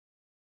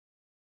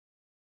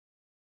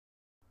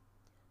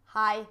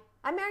Hi,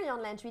 I'm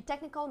Marion, Landry,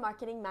 Technical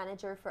Marketing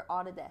Manager for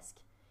Autodesk.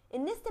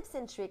 In this tips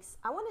and tricks,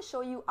 I want to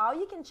show you how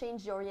you can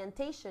change the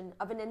orientation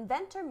of an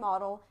Inventor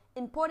model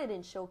imported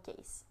in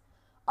Showcase.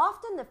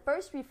 Often the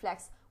first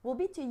reflex will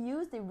be to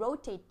use the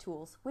rotate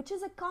tools, which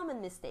is a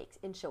common mistake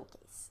in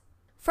Showcase.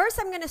 First,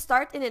 I'm going to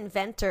start in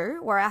Inventor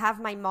where I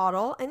have my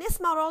model, and this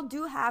model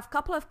do have a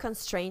couple of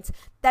constraints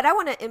that I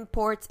want to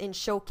import in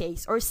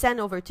Showcase or send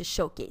over to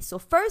Showcase. So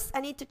first, I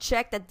need to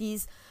check that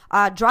these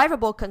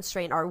drivable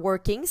constraints are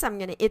working. So I'm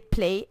going to hit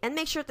play and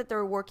make sure that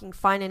they're working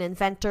fine in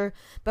Inventor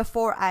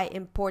before I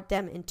import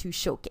them into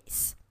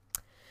Showcase.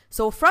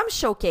 So from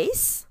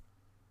Showcase,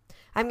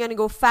 I'm going to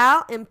go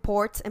File,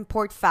 Import,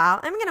 Import File.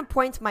 I'm going to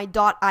point my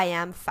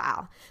 .im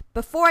file.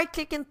 Before I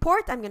click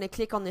Import, I'm going to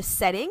click on the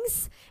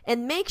Settings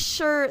and make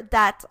sure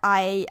that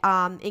I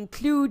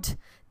include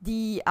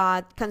the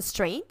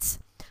constraint.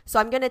 So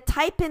I'm going to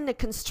type in the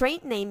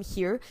constraint name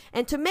here,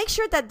 and to make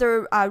sure that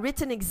they're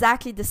written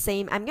exactly the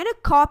same, I'm going to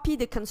copy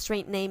the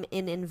constraint name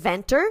in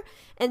Inventor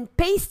and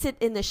paste it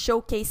in the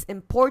Showcase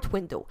import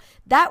window.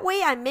 That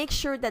way I make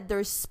sure that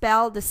they're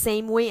spelled the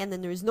same way and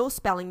then there's no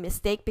spelling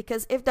mistake,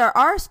 because if there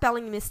are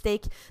spelling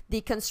mistake,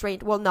 the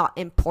constraint will not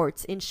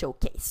import in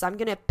Showcase. So I'm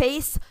going to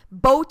paste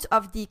both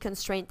of the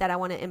constraint that I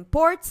want to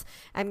import.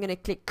 I'm going to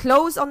click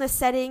Close on the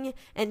setting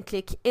and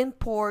click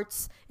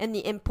Imports, and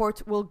the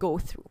import will go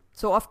through.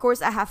 So of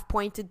course I have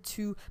pointed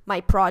to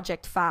my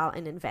project file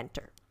in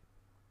Inventor.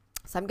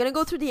 So I'm going to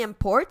go through the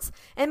imports,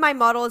 and my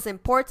model is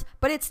import,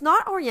 but it's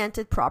not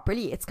oriented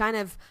properly. It's kind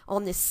of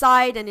on the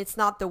side and it's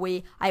not the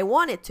way I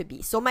want it to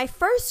be. So my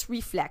first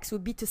reflex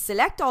would be to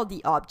select all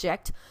the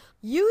object,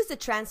 use the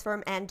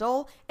transform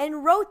handle,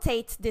 and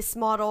rotate this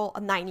model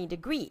 90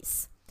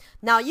 degrees.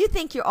 Now you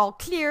think you're all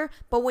clear,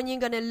 but when you're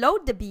going to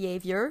load the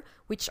behavior,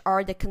 which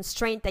are the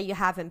constraints that you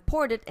have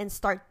imported, and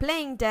start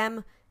playing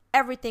them,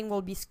 everything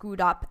will be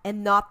screwed up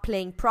and not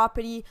playing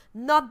properly,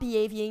 not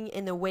behaving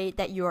in the way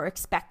that you are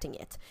expecting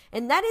it.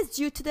 And that is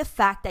due to the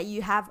fact that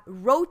you have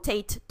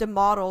rotated the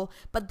model,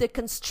 but the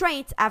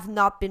constraints have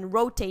not been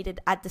rotated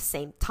at the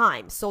same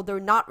time. So they're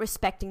not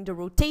respecting the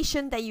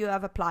rotation that you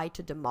have applied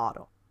to the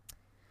model.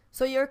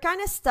 So you're kind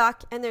of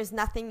stuck and there's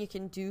nothing you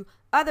can do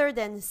other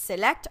than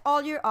select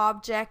all your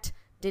objects,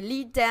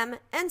 delete them,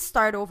 and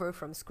start over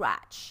from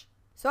scratch.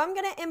 So I'm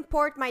going to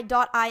import my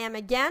 .im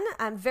again.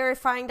 I'm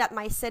verifying that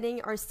my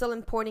settings are still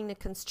importing the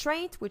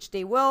constraint, which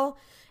they will.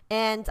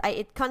 And I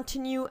hit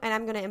continue, and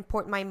I'm going to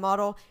import my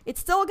model.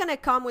 It's still going to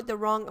come with the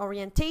wrong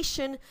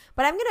orientation,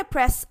 but I'm going to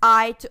press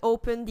I to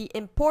open the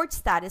import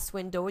status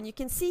window. And you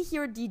can see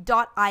here the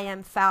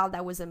 .im file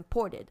that was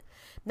imported.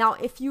 Now,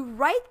 if you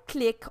right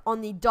click on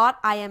the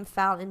 .im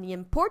file in the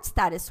import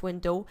status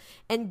window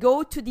and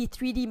go to the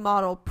 3D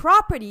model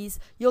properties,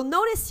 you'll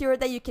notice here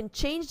that you can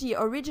change the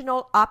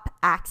original up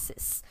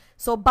axis.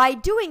 So by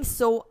doing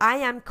so, I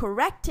am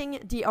correcting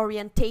the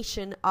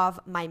orientation of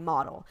my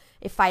model.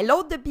 If I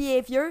load the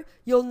behavior,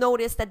 you'll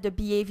notice that the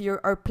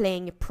behavior are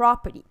playing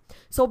properly.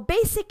 So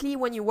basically,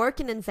 when you work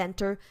in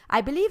Inventor,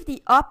 I believe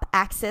the up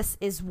axis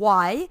is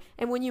Y,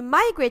 and when you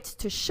migrate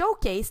to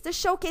Showcase, the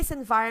Showcase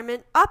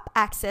environment up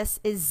axis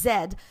is Z,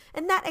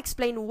 and that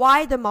explains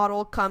why the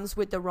model comes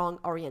with the wrong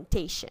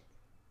orientation.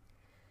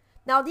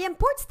 Now, the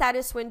import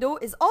status window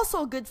is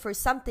also good for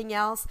something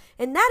else,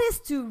 and that is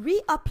to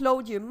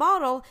re-upload your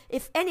model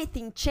if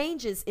anything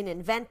changes in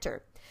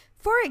Inventor.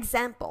 For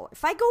example,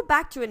 if I go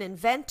back to an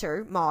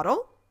Inventor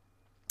model,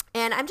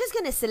 and I'm just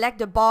going to select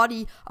the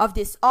body of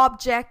this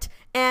object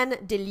and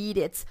delete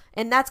it.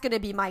 And that's going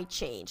to be my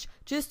change,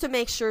 just to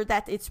make sure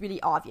that it's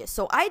really obvious.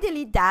 So I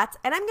delete that,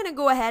 and I'm going to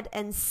go ahead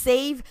and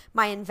save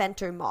my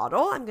Inventor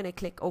model. I'm going to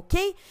click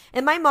OK,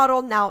 and my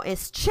model now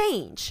is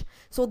changed.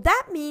 So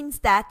that means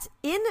that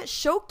in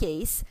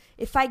Showcase,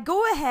 if I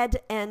go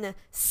ahead and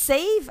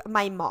save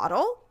my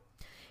model,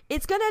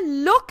 it's going to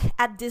look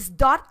at this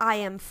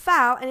 .im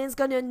file, and it's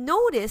going to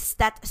notice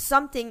that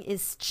something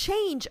is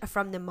changed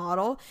from the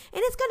model,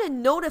 and it's going to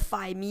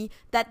notify me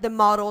that the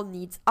model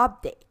needs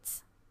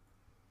updates.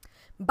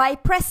 By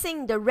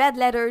pressing the red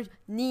letter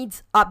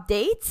needs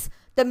updates,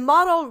 the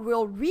model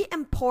will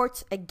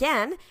re-import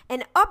again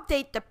and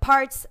update the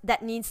parts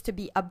that needs to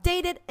be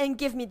updated and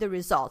give me the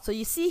result. So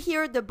you see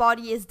here the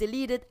body is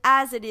deleted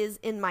as it is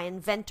in my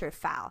Inventor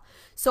file.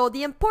 So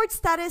the import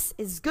status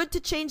is good to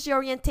change the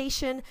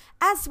orientation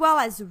as well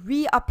as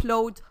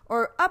re-upload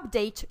or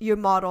update your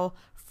model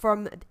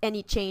from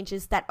any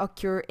changes that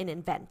occur in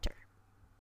Inventor.